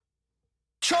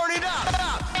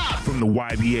From the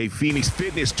YBA Phoenix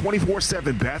Fitness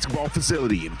 24/7 basketball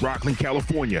facility in Rockland,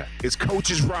 California, it's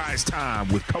Coach's Rize Time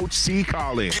with Coach C.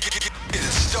 Collins. Get it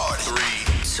started. 3,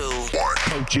 2, 1.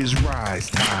 Coach's Rize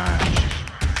Time.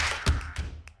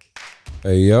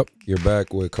 Hey, yep, you're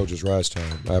back with Coach's Rize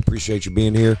Time. I appreciate you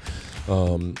being here.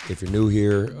 If you're new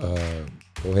here,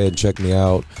 go ahead and check me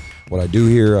out. What I do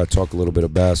here, I talk a little bit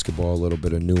of basketball, a little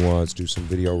bit of nuance, do some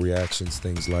video reactions,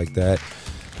 things like that,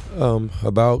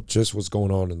 about just what's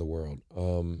going on in the world.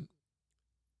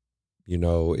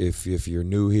 If you're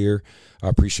new here, I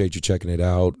appreciate you checking it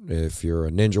out. If you're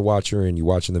a Ninja watcher and you're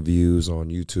watching the views on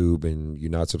YouTube and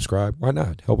you're not subscribed, why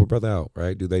not? Help a brother out,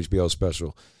 right? Do the HBO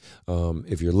special.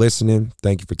 If you're listening,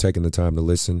 thank you for taking the time to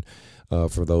listen.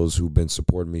 For those who've been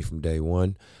supporting me from day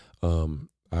one,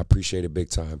 I appreciate it big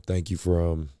time. Thank you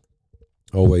for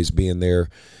always being there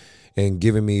and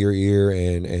giving me your ear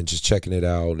and just checking it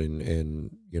out.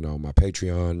 And my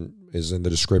Patreon is in the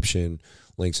description,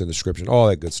 links in the description, all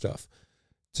that good stuff.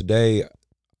 Today,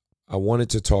 I wanted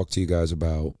to talk to you guys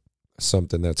about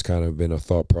something that's kind of been a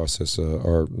thought process,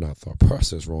 or not thought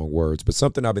process, wrong words, but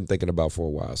something I've been thinking about for a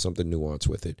while, something nuanced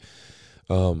with it.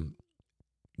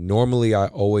 Normally, I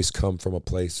always come from a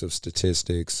place of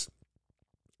statistics,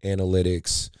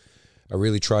 analytics. I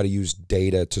really try to use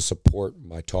data to support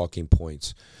my talking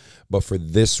points. But for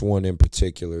this one in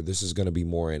particular, this is going to be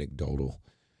more anecdotal.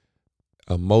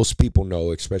 Most people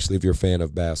know, especially if you're a fan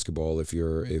of basketball,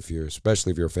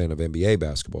 especially if you're a fan of NBA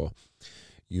basketball,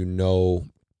 you know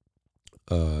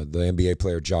the NBA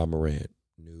player Ja Morant,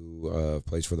 who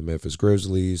plays for the Memphis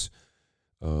Grizzlies,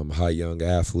 high young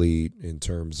athlete in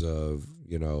terms of,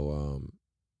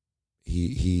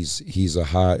 he's a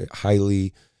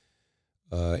highly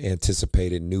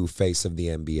anticipated new face of the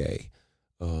NBA.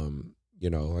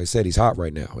 Like I said, he's hot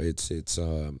right now.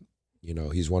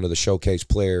 He's one of the showcase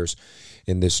players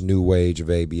in this new wave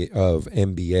of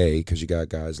NBA, because you got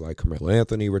guys like Carmelo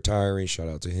Anthony retiring. Shout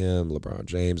out to him. LeBron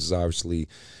James is obviously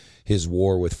his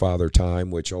war with Father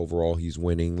Time, which overall he's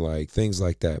winning, like things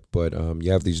like that. But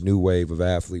you have these new wave of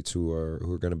athletes who are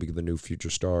going to be the new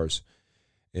future stars.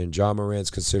 And Ja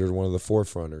Morant's considered one of the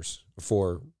forerunners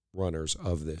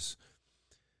of this.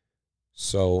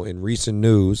 So in recent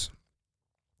news,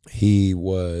 he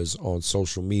was on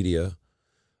social media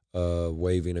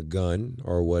waving a gun,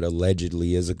 or what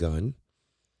allegedly is a gun.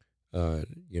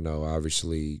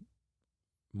 Obviously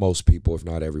most people, if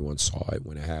not everyone, saw it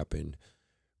when it happened.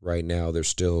 Right now they're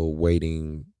still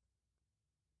waiting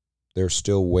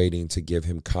to give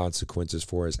him consequences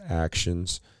for his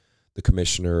actions. The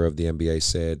commissioner of the NBA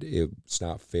said it's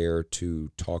not fair to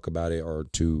talk about it or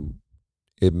to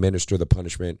administer the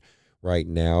punishment right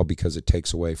now because it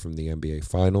takes away from the NBA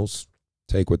Finals.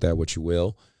 Take with that what you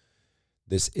will.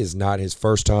 This is not his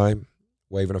first time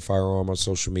waving a firearm on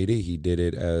social media. He did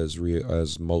it, as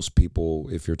most people,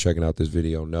 if you're checking out this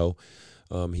video, know.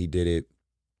 He did it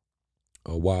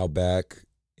a while back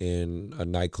in a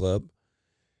nightclub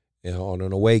on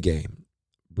an away game,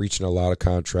 breaching a lot of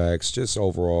contracts, just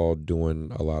overall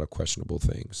doing a lot of questionable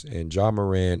things. And Ja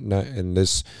Morant,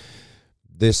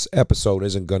 this episode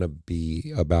isn't going to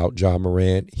be about Ja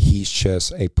Morant. He's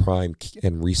just a prime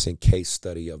and recent case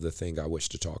study of the thing I wish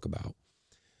to talk about.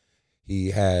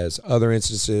 He has other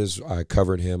instances. I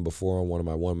covered him before on one of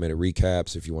my 1-minute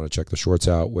recaps, if you want to check the shorts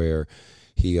out, where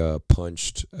he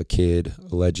punched a kid,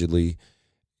 allegedly,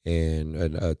 and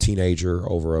a teenager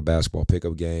over a basketball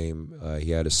pickup game.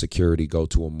 He had a security go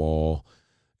to a mall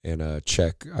and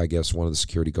check, I guess, one of the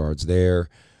security guards there.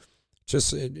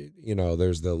 Just,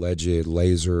 there's the alleged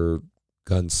laser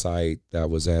gun sight that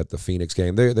was at the Phoenix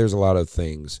game. There's a lot of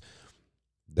things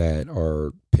that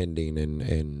are pending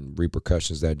and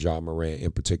repercussions that Ja Morant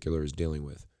in particular is dealing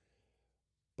with.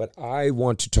 But I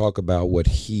want to talk about what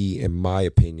he, in my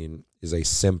opinion, is a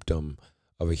symptom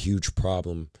of a huge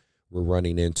problem we're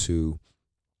running into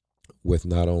with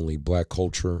not only black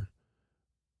culture,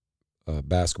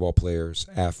 basketball players,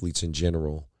 athletes in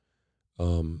general,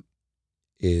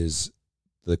 is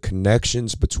the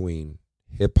connections between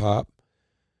hip-hop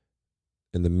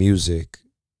and the music,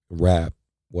 rap,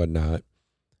 whatnot,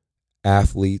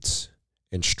 athletes,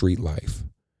 and street life.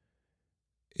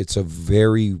 It's a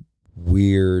very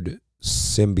weird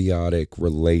symbiotic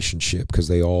relationship because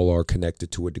they all are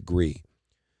connected to a degree.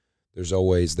 There's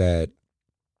always that,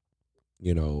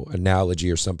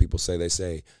 analogy, or some people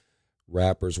say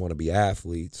rappers want to be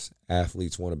athletes,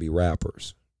 athletes want to be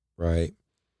rappers, right?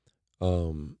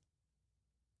 And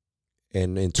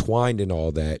entwined in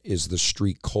all that is the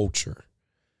street culture.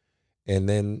 And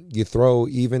then you throw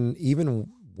even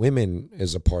women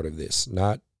as a part of this,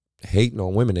 not hating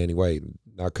on women anyway,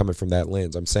 not coming from that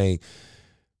lens. I'm saying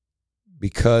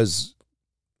because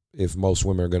if most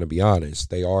women are going to be honest,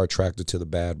 they are attracted to the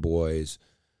bad boys,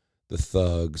 the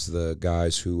thugs, the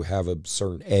guys who have a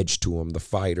certain edge to them, the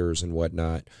fighters and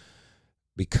whatnot.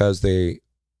 Because they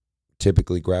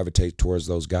typically gravitate towards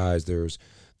those guys, there's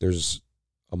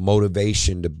a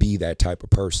motivation to be that type of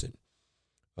person.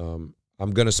 I'm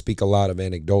going to speak a lot of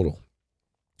anecdotal.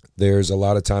 There's a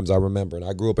lot of times I remember, and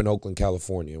I grew up in Oakland,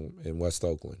 California, in West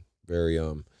Oakland, very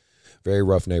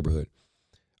rough neighborhood.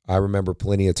 I remember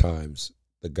plenty of times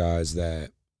the guys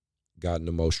that got in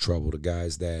the most trouble, the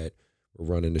guys that were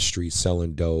running the streets,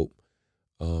 selling dope,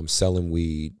 selling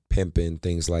weed, pimping,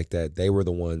 things like that. They were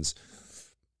the ones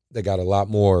that got a lot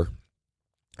more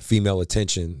female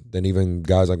attention than even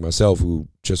guys like myself who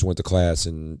just went to class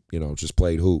and, just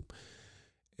played hoop.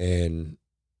 And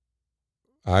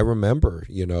I remember,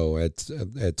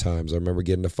 at times, I remember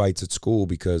getting into fights at school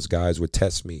because guys would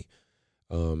test me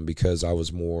because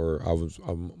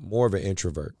I'm more of an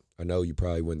introvert. I know you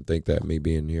probably wouldn't think that, me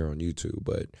being here on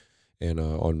YouTube, and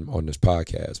on this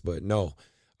podcast, but no,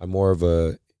 I'm more of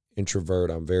a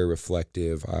introvert. I'm very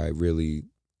reflective. I really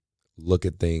look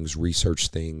at things, research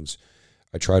things.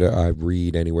 I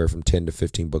read anywhere from 10 to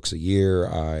 15 books a year.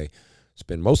 I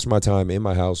spend most of my time in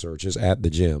my house or just at the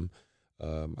gym.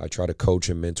 I try to coach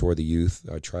and mentor the youth.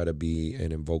 I try to be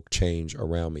and invoke change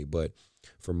around me. But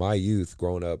for my youth,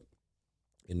 growing up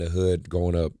in the hood,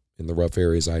 growing up in the rough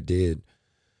areas I did,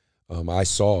 I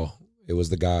saw it was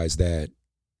the guys that,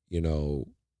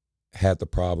 had the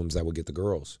problems that would get the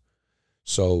girls.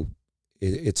 So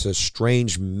it's a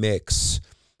strange mix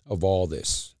of all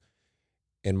this.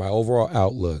 And my overall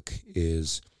outlook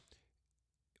is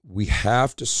we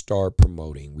have to start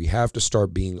promoting. We have to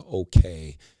start being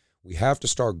okay. We have to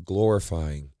start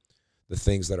glorifying the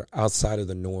things that are outside of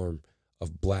the norm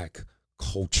of black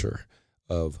culture,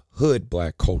 of hood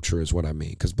black culture is what I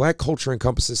mean. Because black culture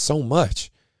encompasses so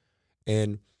much.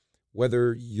 And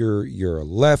whether you're a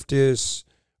leftist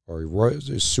or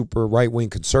a super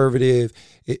right-wing conservative,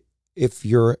 if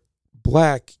you're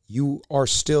black, you are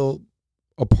still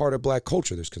a part of black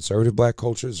culture. There's conservative black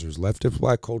cultures, there's leftist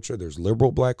black culture, there's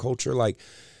liberal black culture. Like,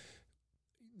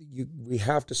 we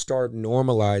have to start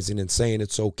normalizing and saying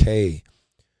it's okay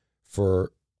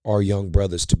for our young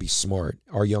brothers to be smart,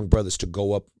 our young brothers to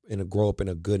grow up in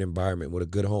a good environment with a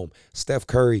good home. Steph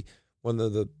Curry, one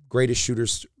of the greatest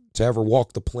shooters to ever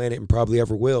walk the planet and probably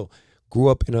ever will, grew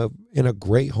up in a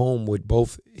great home with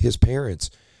both his parents.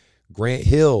 Grant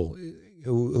Hill,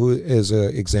 who is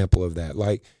an example of that.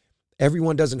 Like,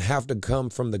 everyone doesn't have to come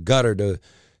from the gutter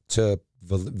to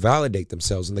validate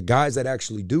themselves. And the guys that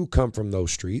actually do come from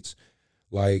those streets,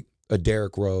 like a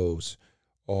Derrick Rose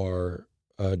or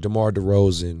DeMar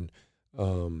DeRozan,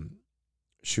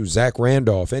 Zach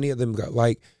Randolph, any of them,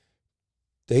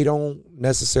 they don't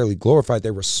necessarily glorify it.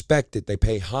 They respect it. They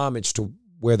pay homage to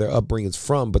where their upbringing's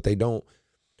from, but they don't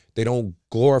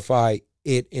glorify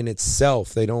it in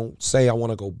itself. They don't say, I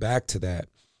want to go back to that.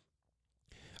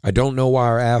 I don't know why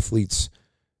our athletes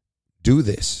do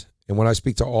this. And when I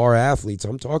speak to our athletes,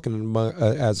 I'm talking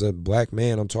as a black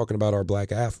man, I'm talking about our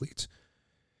black athletes.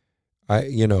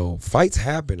 Fights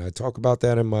happen. I talk about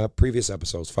that in my previous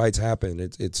episodes. Fights happen.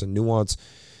 It's a nuance.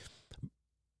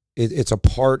 It's a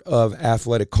part of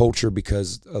athletic culture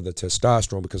because of the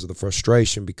testosterone, because of the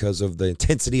frustration, because of the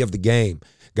intensity of the game.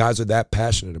 Guys are that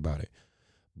passionate about it.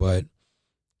 But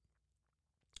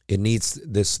it needs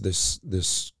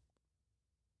this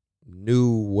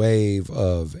new wave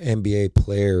of NBA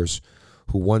players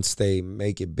who, once they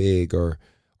make it big, or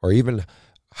even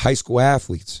high school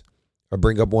athletes. I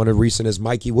bring up one of recent is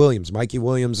Mikey Williams. Mikey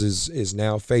Williams is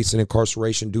now facing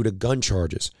incarceration due to gun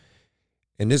charges.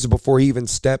 And this is before he even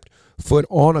stepped foot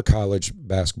on a college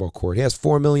basketball court. He has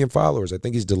 4 million followers. I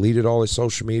think he's deleted all his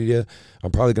social media.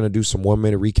 I'm probably going to do some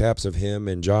 1-minute recaps of him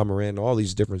and John Moran, all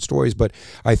these different stories. But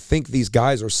I think these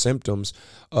guys are symptoms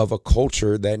of a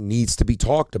culture that needs to be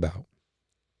talked about.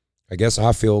 I guess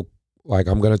I feel like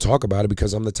I'm going to talk about it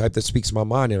because I'm the type that speaks my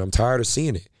mind, and I'm tired of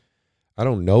seeing it. I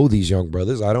don't know these young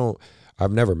brothers.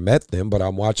 I've never met them, but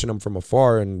I'm watching them from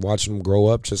afar and watching them grow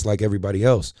up just like everybody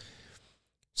else.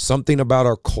 Something about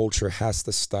our culture has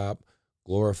to stop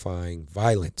glorifying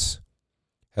violence,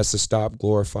 has to stop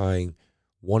glorifying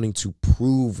wanting to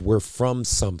prove we're from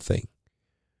something.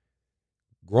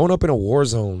 Growing up in a war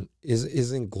zone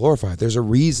isn't glorified. There's a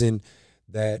reason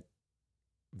that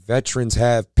veterans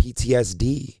have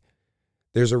PTSD.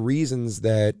 There's a reasons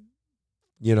that,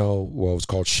 it was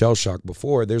called shell shock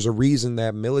before. There's a reason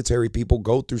that military people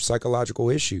go through psychological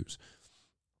issues.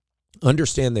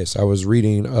 Understand this. I was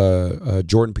reading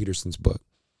Jordan Peterson's book,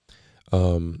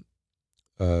 12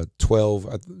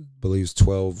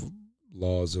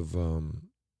 laws of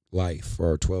life,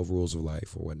 or 12 rules of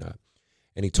life, or whatnot.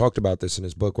 And he talked about this in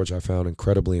his book, which I found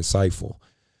incredibly insightful.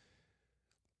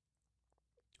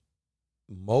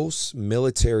 Most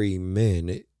military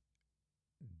men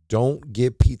don't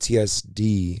get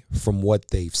PTSD from what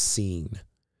they've seen.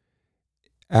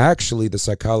 Actually, the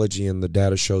psychology and the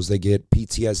data shows they get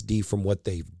PTSD from what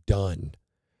they've done.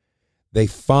 They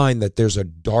find that there's a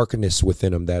darkness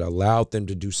within them that allowed them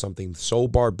to do something so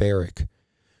barbaric,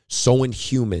 so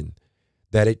inhuman,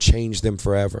 that it changed them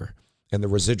forever. And the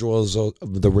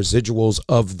residuals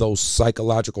of those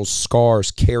psychological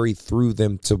scars carry through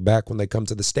them to back when they come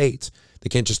to the States. They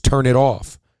can't just turn it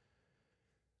off.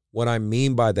 What I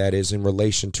mean by that is in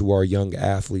relation to our young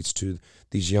athletes, to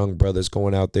these young brothers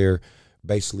going out there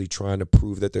basically trying to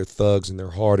prove that they're thugs and they're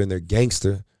hard and they're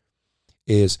gangster,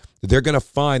 is they're going to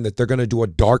find that they're going to do a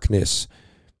darkness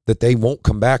that they won't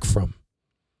come back from.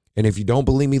 And if you don't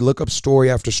believe me, look up story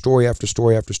after story after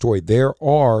story after story. There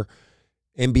are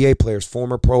NBA players,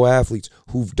 former pro athletes,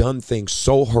 who've done things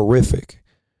so horrific,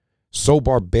 so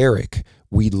barbaric,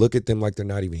 we look at them like they're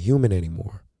not even human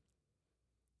anymore.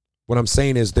 What I'm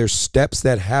saying is there's steps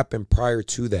that happen prior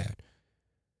to that.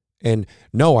 And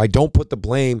no, I don't put the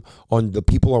blame on the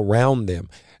people around them.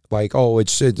 Like, oh,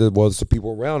 it's the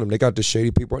people around them. They got the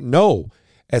shady people. No,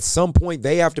 at some point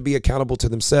they have to be accountable to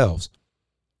themselves.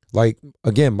 Like,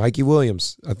 again, Mikey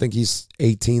Williams, I think he's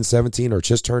 18, 17, or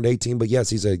just turned 18. But yes,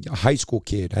 he's a high school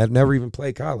kid. Had never even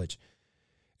played college.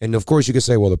 And of course you could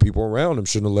say, well, the people around him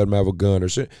shouldn't have let him have a gun or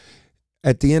shit.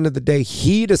 At the end of the day,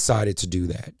 he decided to do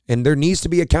that. And there needs to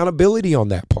be accountability on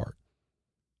that part.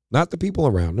 Not the people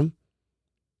around him.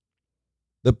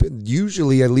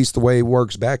 Usually, at least the way it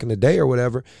works back in the day or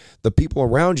whatever, the people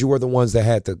around you are the ones that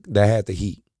had the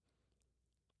heat.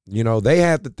 You know, they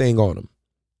had the thing on them.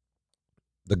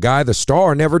 The guy, the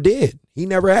star, never did. He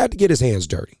never had to get his hands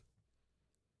dirty.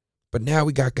 But now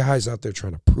we got guys out there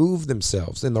trying to prove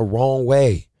themselves in the wrong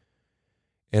way.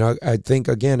 And I think,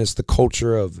 again, it's the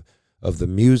culture of the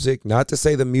music. Not to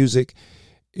say the music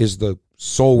is the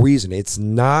sole reason. It's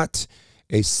not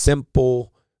a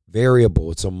simple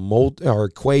variable. It's a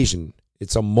equation.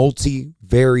 It's a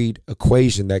multivariate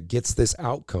equation that gets this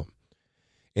outcome.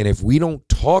 And if we don't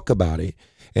talk about it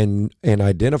and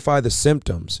identify the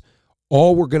symptoms,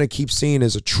 all we're going to keep seeing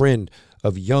is a trend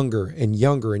of younger and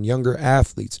younger and younger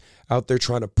athletes out there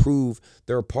trying to prove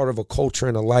they're a part of a culture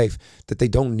and a life that they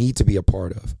don't need to be a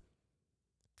part of.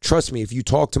 Trust me, if you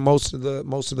talk to most of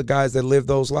the guys that live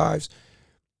those lives,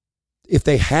 if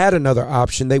they had another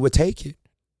option, they would take it.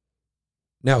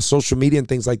 Now, social media and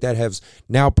things like that have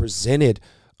now presented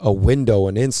a window,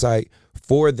 an insight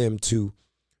for them to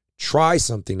try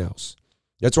something else.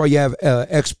 That's why you have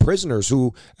ex-prisoners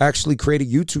who actually created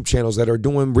YouTube channels that are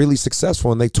doing really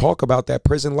successful, and they talk about that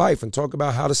prison life and talk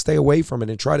about how to stay away from it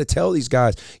and try to tell these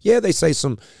guys. Yeah, they say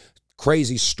some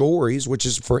crazy stories, which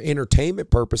is for entertainment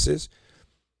purposes.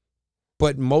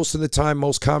 But most of the time,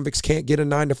 most convicts can't get a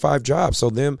 9-to-5 job.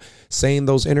 So them saying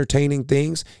those entertaining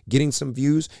things, getting some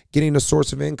views, getting a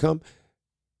source of income,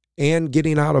 and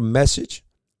getting out a message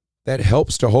that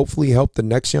helps to hopefully help the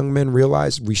next young men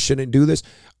realize we shouldn't do this,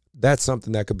 that's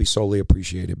something that could be solely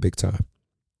appreciated big time.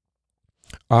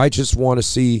 I just want to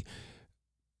see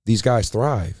these guys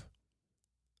thrive.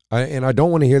 And I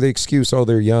don't want to hear the excuse, oh,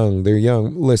 they're young. They're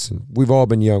young. Listen, we've all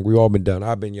been young. We've all been dumb.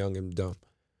 I've been young and dumb.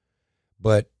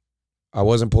 But I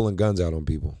wasn't pulling guns out on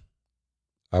people.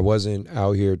 I wasn't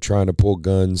out here trying to pull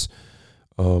guns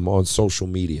on social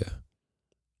media.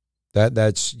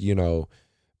 That's, you know,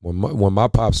 when my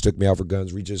pops took me out for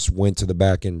guns, we just went to the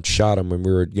back and shot them when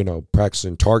we were, you know,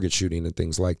 practicing target shooting and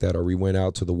things like that. Or we went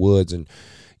out to the woods and,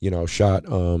 you know, shot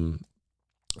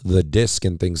the disc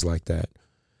and things like that.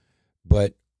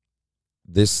 But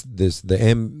these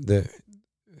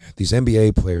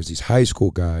NBA players, these high school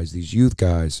guys, these youth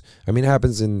guys, I mean, it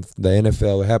happens in the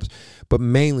NFL, it happens, but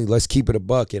mainly, let's keep it a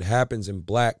buck, it happens in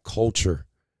black culture.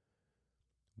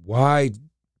 Why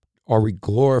are we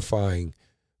glorifying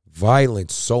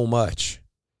violence so much?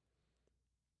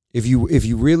 If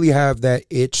you really have that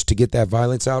itch to get that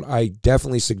violence out, I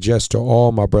definitely suggest to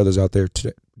all my brothers out there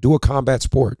to do a combat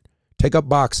sport. Take up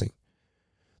boxing.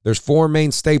 There's 4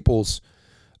 main staples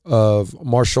of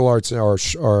martial arts or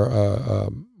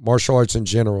martial arts in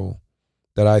general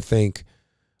that I think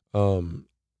are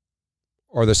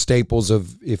the staples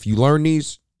of, if you learn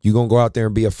these, you're going to go out there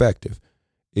and be effective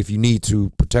if you need to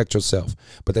protect yourself.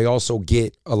 But they also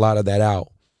get a lot of that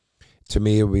out. To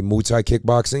me, it would be Muay Thai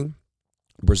kickboxing,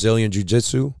 Brazilian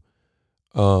Jiu-Jitsu,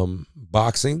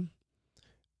 boxing,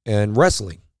 and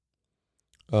wrestling.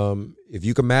 If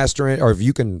you can master it, or if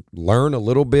you can learn a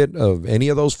little bit of any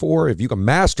of those four, if you can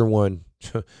master one,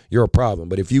 you're a problem.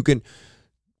 But if you can,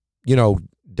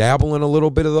 dabble in a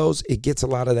little bit of those, it gets a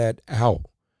lot of that out.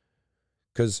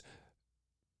 Because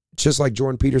just like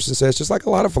Jordan Peterson says, just like a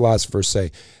lot of philosophers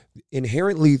say,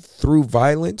 inherently through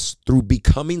violence, through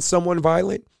becoming someone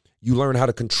violent, you learn how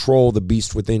to control the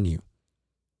beast within you.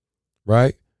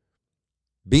 Right?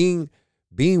 Being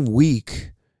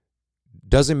weak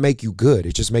doesn't make you good.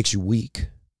 It just makes you weak.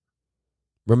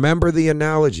 Remember the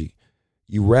analogy.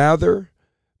 You rather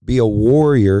be a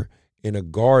warrior in a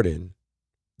garden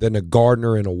than a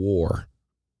gardener in a war.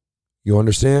 You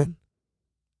understand?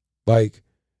 Like,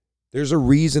 there's a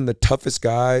reason the toughest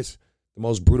guys, the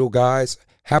most brutal guys,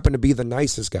 happen to be the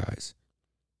nicest guys.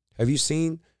 Have you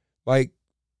seen, like,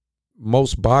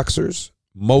 most boxers?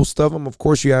 Most of them, of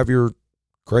course, you have your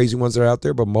crazy ones that are out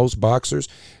there, but most boxers,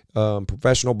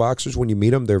 professional boxers, when you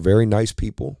meet them, they're very nice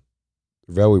people.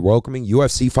 They're very welcoming.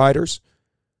 UFC fighters,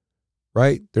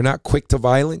 right? They're not quick to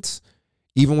violence.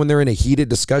 Even when they're in a heated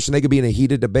discussion, they could be in a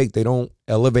heated debate. They don't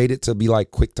elevate it to be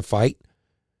like quick to fight.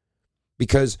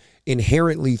 Because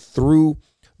inherently through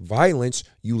violence,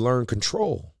 you learn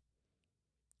control.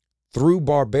 Through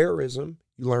barbarism,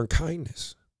 you learn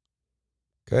kindness.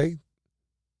 Okay?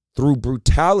 Through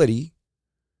brutality,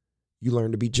 you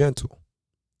learn to be gentle.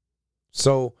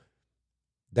 So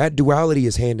that duality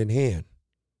is hand in hand.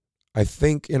 I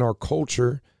think in our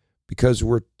culture, because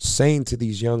we're saying to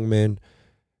these young men,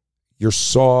 you're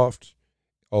soft,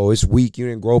 oh, it's weak, you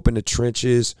didn't grow up in the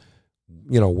trenches,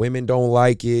 women don't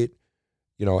like it,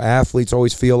 athletes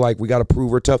always feel like we got to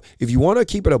prove we're tough. If you want to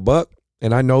keep it a buck,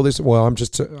 and I know this, well,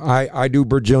 I do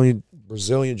Brazilian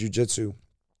jiu-jitsu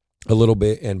a little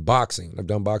bit and boxing. I've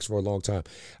done boxing for a long time.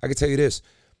 I can tell you this.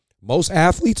 Most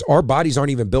athletes, our bodies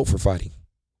aren't even built for fighting.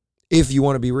 If you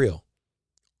want to be real.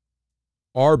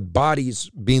 Our bodies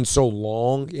being so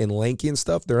long and lanky and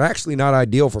stuff, they're actually not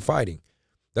ideal for fighting.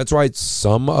 That's why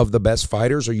some of the best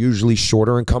fighters are usually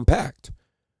shorter and compact.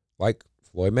 Like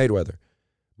Floyd Mayweather.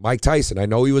 Mike Tyson, I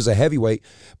know he was a heavyweight,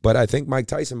 but I think Mike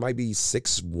Tyson might be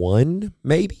 6'1",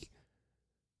 maybe.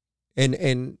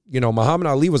 And Muhammad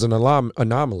Ali was an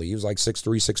anomaly. He was like 6'3",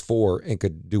 6'4", and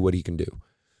could do what he can do.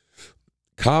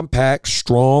 Compact,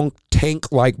 strong,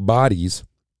 tank-like bodies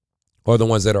are the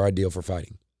ones that are ideal for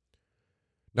fighting.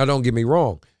 Now, don't get me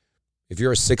wrong. If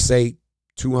you're a 6'8",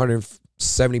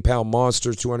 270-pound monster,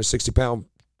 260-pound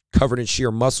covered in sheer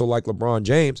muscle like LeBron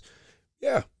James,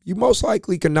 yeah, you most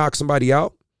likely can knock somebody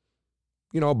out.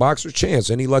 A boxer's chance,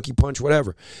 any lucky punch,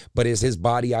 whatever. But is his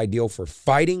body ideal for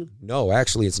fighting? No,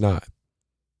 actually, it's not.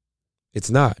 It's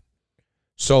not.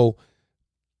 So,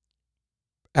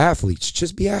 athletes,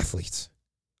 just be athletes.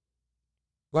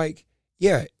 Like,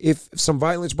 yeah, if some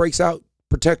violence breaks out,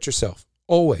 protect yourself,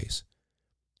 always.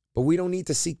 But we don't need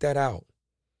to seek that out.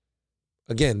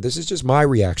 Again, this is just my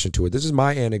reaction to it. This is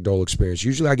my anecdotal experience.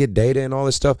 Usually I get data and all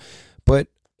this stuff, but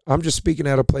I'm just speaking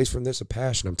out of place from this of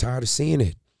passion. I'm tired of seeing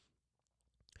it.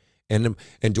 And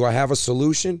do I have a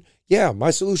solution? Yeah,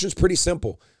 my solution is pretty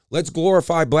simple. Let's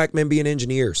glorify black men being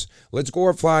engineers. Let's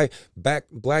glorify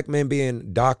black men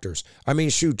being doctors. I mean,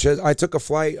 shoot, I took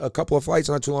a couple of flights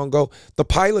not too long ago. The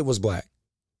pilot was black.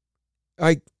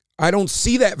 I don't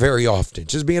see that very often,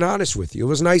 just being honest with you. It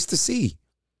was nice to see,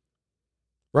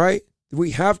 right?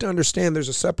 We have to understand there's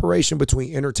a separation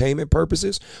between entertainment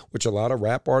purposes, which a lot of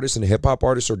rap artists and hip hop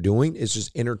artists are doing. It's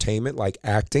just entertainment, like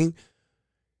acting.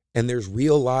 And there's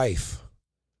real life.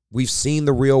 We've seen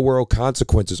the real world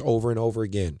consequences over and over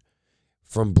again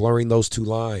from blurring those two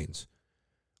lines.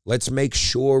 Let's make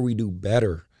sure we do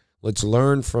better. Let's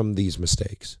learn from these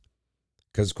mistakes.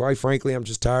 Because quite frankly, I'm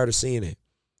just tired of seeing it.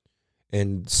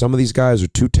 And some of these guys are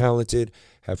too talented,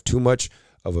 have too much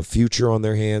of a future on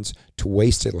their hands to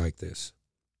waste it like this.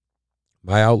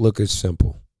 My outlook is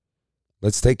simple.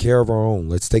 Let's take care of our own.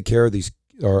 Let's take care of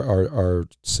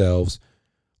ourselves.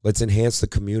 Let's enhance the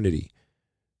community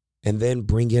and then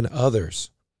bring in others.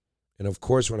 And of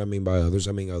course, what I mean by others,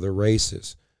 I mean other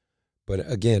races.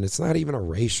 But again, it's not even a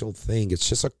racial thing. It's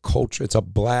just a culture. It's a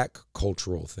black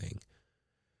cultural thing.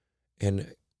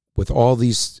 And with all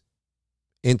these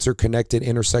interconnected,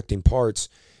 intersecting parts,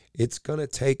 it's going to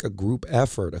take a group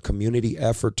effort, a community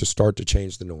effort to start to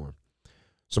change the norm.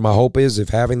 So my hope is if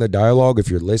having the dialogue, if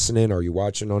you're listening or you're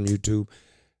watching on YouTube,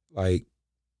 like,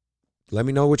 let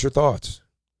me know what your thoughts.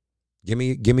 Give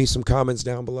me some comments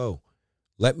down below.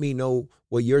 Let me know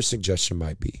what your suggestion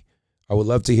might be. I would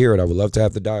love to hear it. I would love to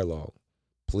have the dialogue.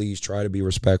 Please try to be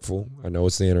respectful. I know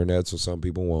it's the internet, so some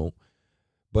people won't.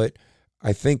 But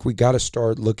I think we got to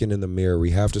start looking in the mirror.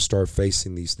 We have to start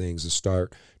facing these things and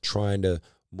start trying to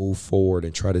move forward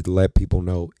and try to let people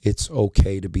know it's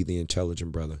okay to be the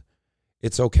intelligent brother.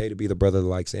 It's okay to be the brother that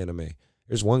likes anime.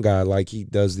 There's one guy, like, he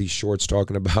does these shorts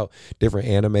talking about different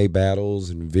anime battles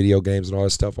and video games and all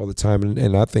that stuff all the time,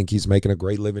 and I think he's making a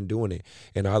great living doing it.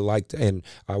 And I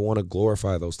want to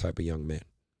glorify those type of young men,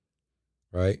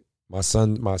 right? My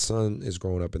son is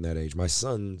growing up in that age. My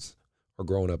sons are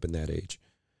growing up in that age.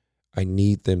 I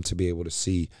need them to be able to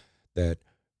see that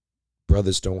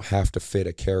brothers don't have to fit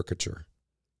a caricature.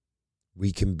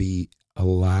 We can be a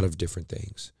lot of different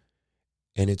things.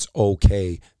 And it's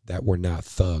okay that we're not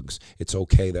thugs. It's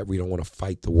okay that we don't want to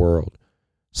fight the world.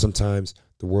 Sometimes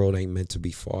the world ain't meant to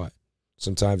be fought.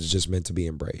 Sometimes it's just meant to be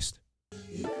embraced.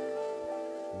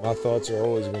 My thoughts are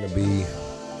always going to be,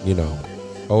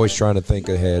 always trying to think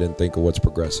ahead and think of what's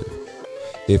progressive.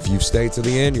 If you've stayed to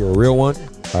the end, you're a real one.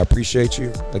 I appreciate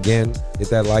you. Again, hit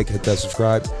that like, hit that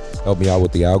subscribe. Help me out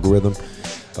with the algorithm.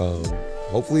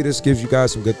 Hopefully this gives you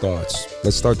guys some good thoughts.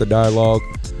 Let's start the dialogue.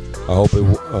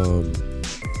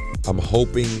 I'm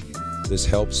hoping this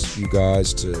helps you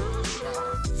guys to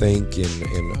think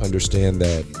and understand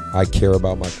that I care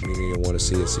about my community and want to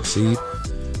see it succeed.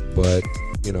 But,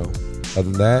 other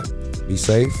than that, be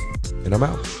safe, and I'm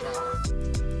out.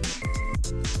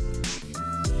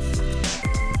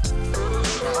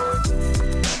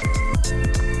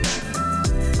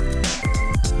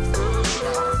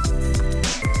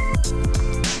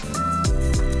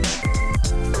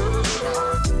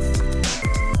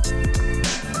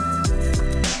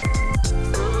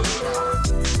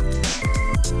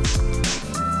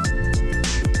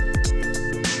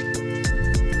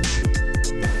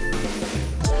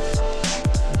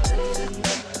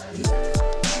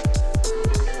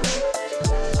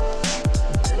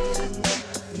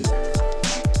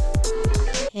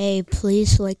 Hey,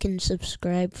 please like and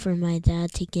subscribe for my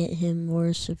dad to get him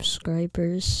more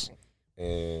subscribers.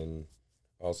 And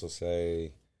also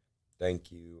say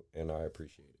thank you, and I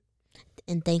appreciate it.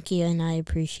 And thank you, and I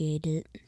appreciate it.